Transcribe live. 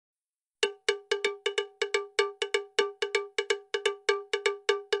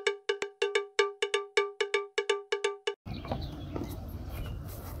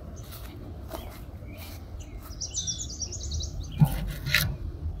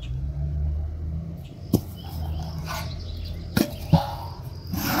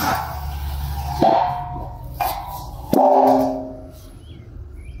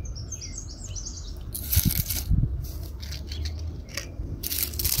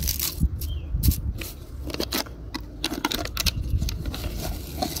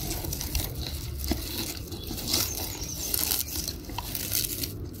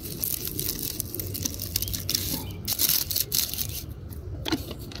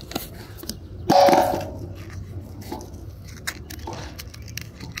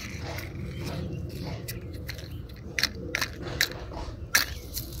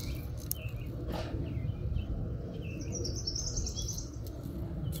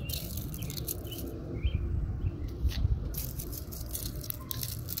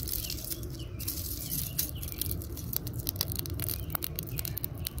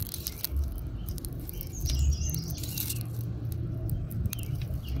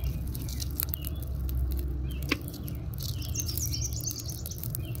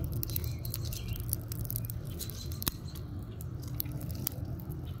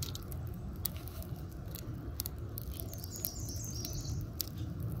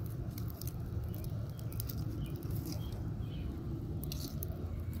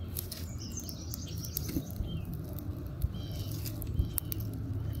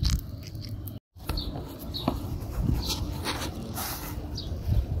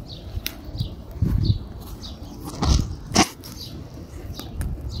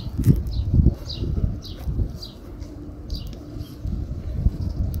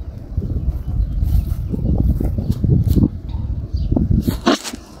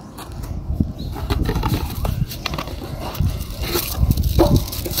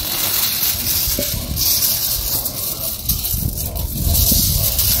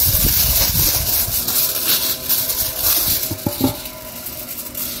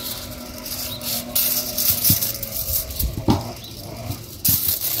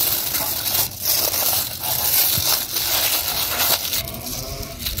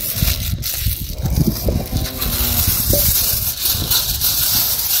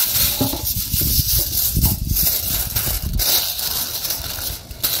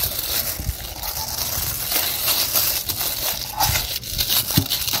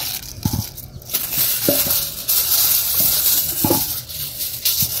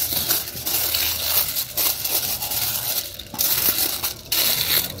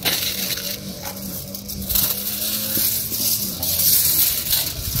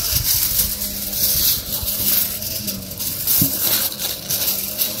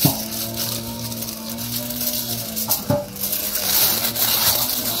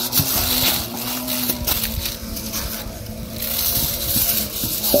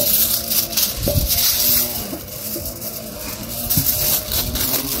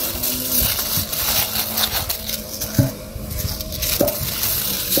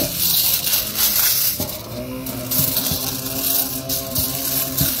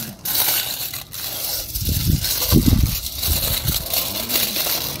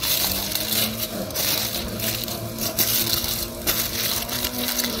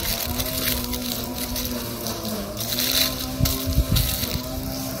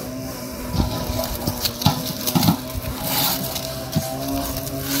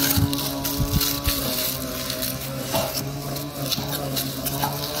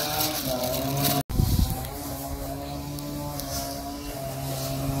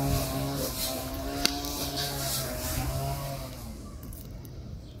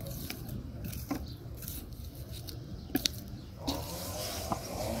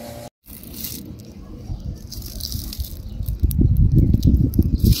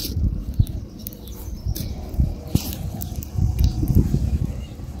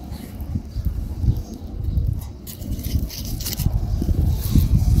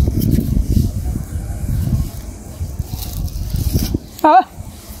Ah!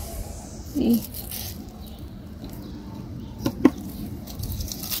 See.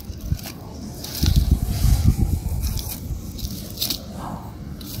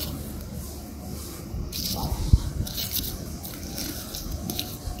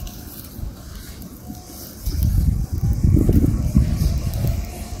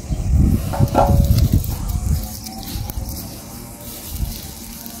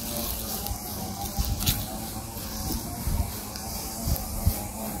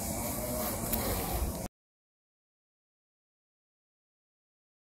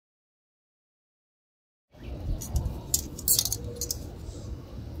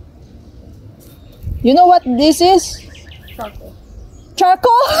 You know what this is? charcoal.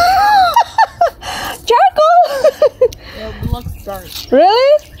 Charcoal? Charcoal? It looks dark.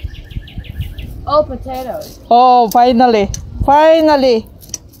 Really? Oh, potatoes. Oh, finally. Finally.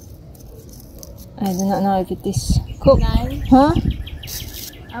 I do not know if it is cooked. Huh?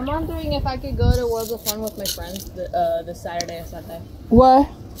 I'm wondering if I could go to Worlds of Fun with my friends this Saturday or Sunday. Where?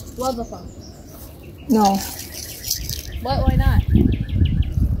 Worlds of Fun. No. What? Why not?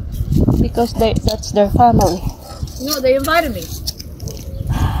 Because that's their family. No, they invited me.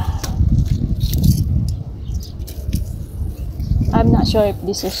 I'm not sure if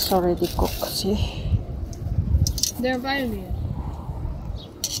this is already cooked. See? They invited me.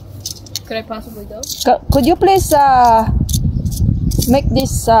 Could I possibly go? Could you please make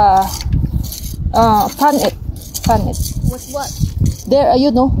this pan it? With what? There,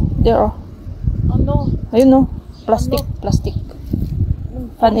 you know, there. Oh no. You know, plastic.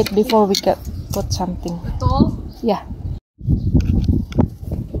 Pan it before we put something. That's all? Yeah.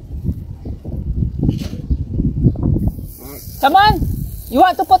 Come on. You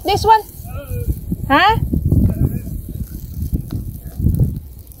want to put this one? Huh?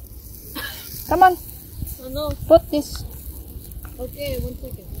 Come on. Oh no. Put this. Okay, 1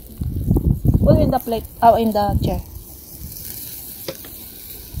 second. Put it in the plate. Oh, in the chair.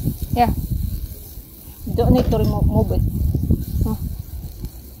 Yeah. You don't need to move it. Huh.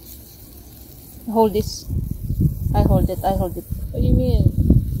 Hold this. I hold it. What do you mean?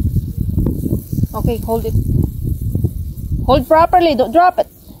 Okay, hold it. Hold properly. Don't drop it.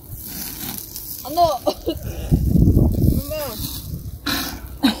 Oh no. No.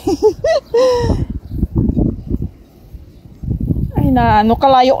 Ay na, ano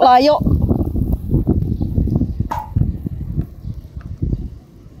kalayo-layo.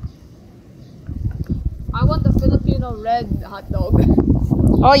 I want the Filipino red hot dog.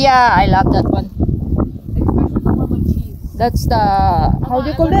 Oh yeah, I love that one. Especially the one with cheese. That's the, how do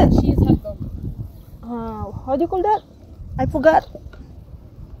you call I that? want the cheese hot dog. How do you call that? I forgot.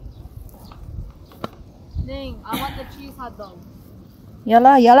 Dang, I want the cheese hot dog.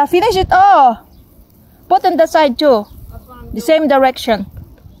 Yala, finish it. Oh, put on the side too. That's what I'm The doing. same direction.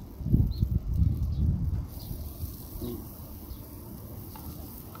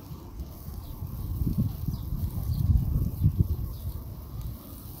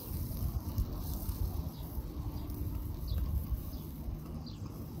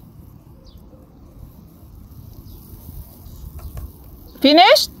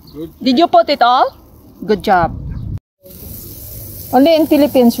 Finished? Good. Did you put it all? Good job. Only in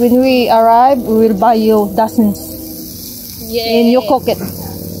Philippines, when we arrive, we will buy you dozens. Yeah. And you cook it.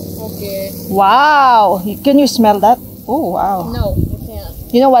 Okay. Wow! Can you smell that? Oh, wow. No, you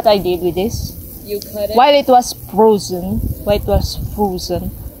can't. You know what I did with this? You cut it. While it was frozen, You cut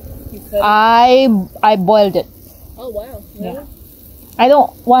it. I boiled it. Oh wow. Really? Yeah. I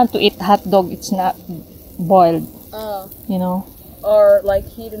don't want to eat hot dog. It's not boiled, you know. Or like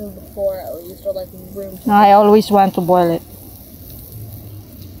heated before at least, or like room temperature. I always want to boil it.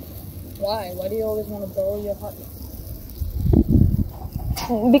 Why? Why do you always want to boil your hot dog?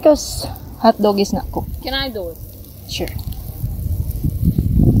 Because hot dog is not cooked. Can I do it? Sure.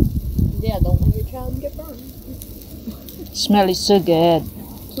 Yeah, don't let your child get burned. Smell is so good.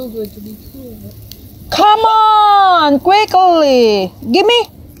 Too good to be true. Come on, quickly. Give me.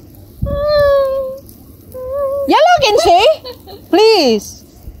 Yellow can say, please.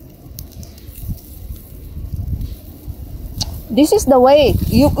 This is the way.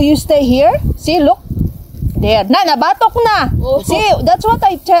 You stay here. See, look. There. Na, nabatok na. Oh. See, that's what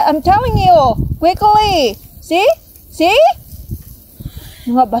I'm telling you. Quickly. See? See?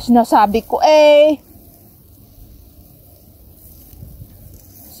 Ano nga ba sinasabi ko eh?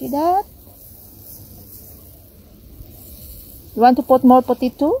 See that? You want to put more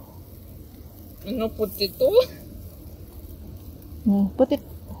potato? No potato? Put it.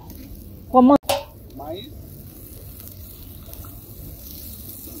 Come on. Mais?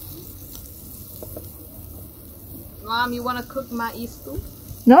 Mom, you want to cook mais too?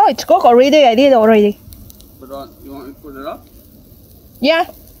 No, it's cooked already. I did already. Put on, you want me to put it up? Yeah,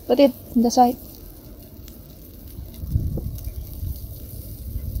 put it on the side.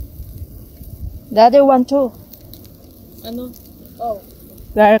 The other one too. Ano? Oh.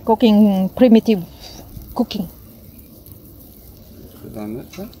 We are cooking primitive cooking. Put it on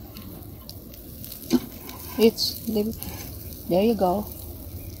that side. There you go.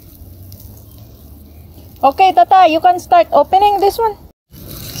 Okay, Tata, you can start opening this one.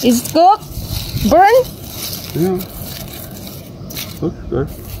 Is it cooked? Burn? Yeah. Looks good.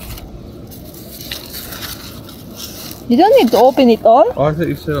 You don't need to open it all. Oh, I thought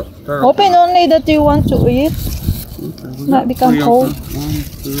you said start. Open only that you want to eat. Might become Three cold. open. 1,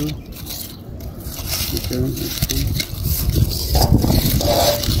 2. Okay, next one.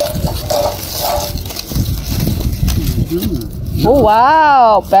 Oh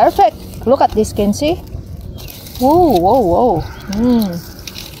wow, perfect. Look at this, can see? Whoa, whoa, whoa.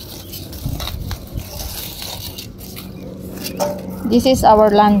 This is our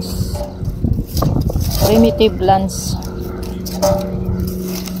lunch. Primitive lunch.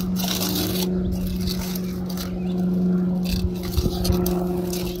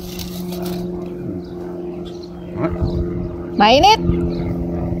 What? Mainit?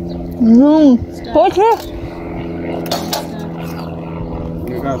 Hold here.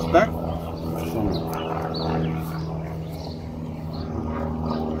 You got a stack?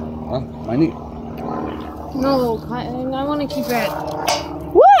 Huh? I need. No, I want to keep it.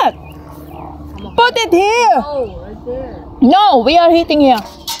 What? Put it here. Oh, right there. No, we are eating here.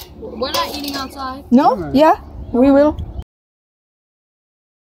 We're not eating outside. No? Yeah, we will.